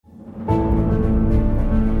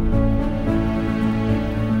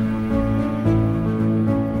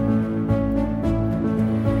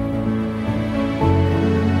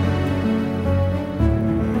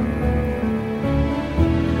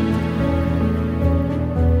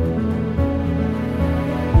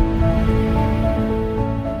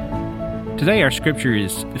Today our scripture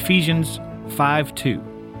is Ephesians 5:2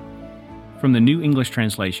 from the New English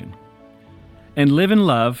Translation. And live in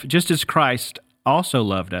love, just as Christ also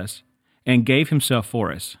loved us and gave himself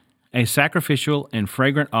for us, a sacrificial and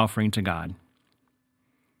fragrant offering to God.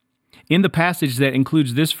 In the passage that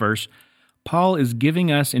includes this verse, Paul is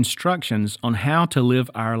giving us instructions on how to live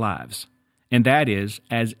our lives, and that is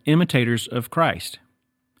as imitators of Christ.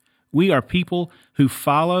 We are people who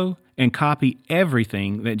follow and copy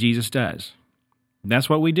everything that Jesus does. That's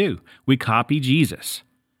what we do. We copy Jesus.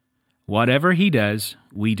 Whatever he does,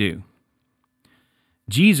 we do.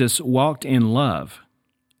 Jesus walked in love.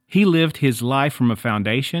 He lived his life from a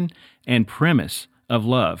foundation and premise of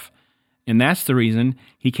love, and that's the reason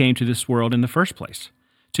he came to this world in the first place,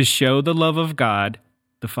 to show the love of God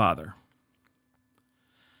the Father.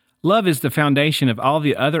 Love is the foundation of all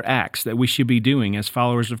the other acts that we should be doing as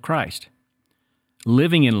followers of Christ.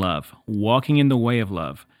 Living in love, walking in the way of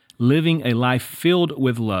love, living a life filled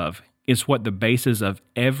with love is what the basis of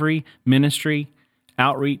every ministry,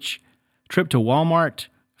 outreach, trip to Walmart,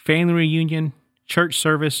 family reunion, church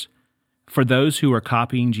service for those who are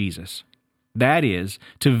copying Jesus. That is,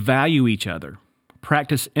 to value each other,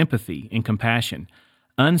 practice empathy and compassion,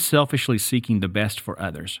 unselfishly seeking the best for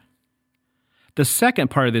others. The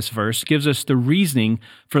second part of this verse gives us the reasoning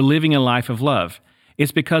for living a life of love.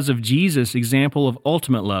 It's because of Jesus' example of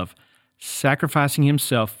ultimate love, sacrificing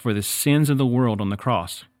himself for the sins of the world on the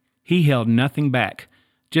cross. He held nothing back,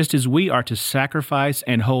 just as we are to sacrifice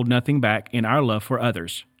and hold nothing back in our love for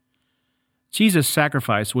others. Jesus'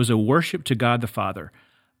 sacrifice was a worship to God the Father,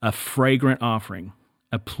 a fragrant offering,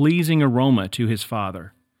 a pleasing aroma to his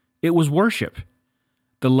Father. It was worship.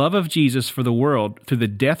 The love of Jesus for the world through the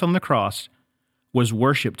death on the cross was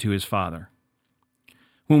worship to his Father.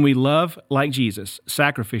 When we love like Jesus,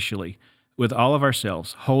 sacrificially, with all of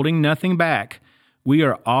ourselves, holding nothing back, we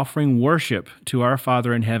are offering worship to our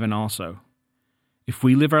Father in heaven also. If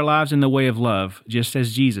we live our lives in the way of love, just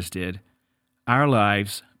as Jesus did, our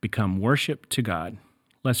lives become worship to God.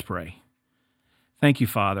 Let's pray. Thank you,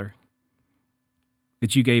 Father,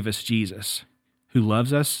 that you gave us Jesus, who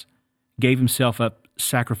loves us, gave himself up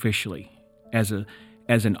sacrificially as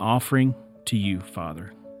an offering to you,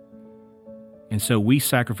 Father. And so we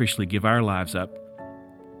sacrificially give our lives up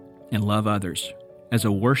and love others as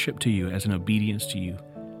a worship to you, as an obedience to you.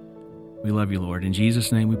 We love you, Lord. In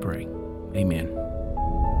Jesus' name we pray. Amen.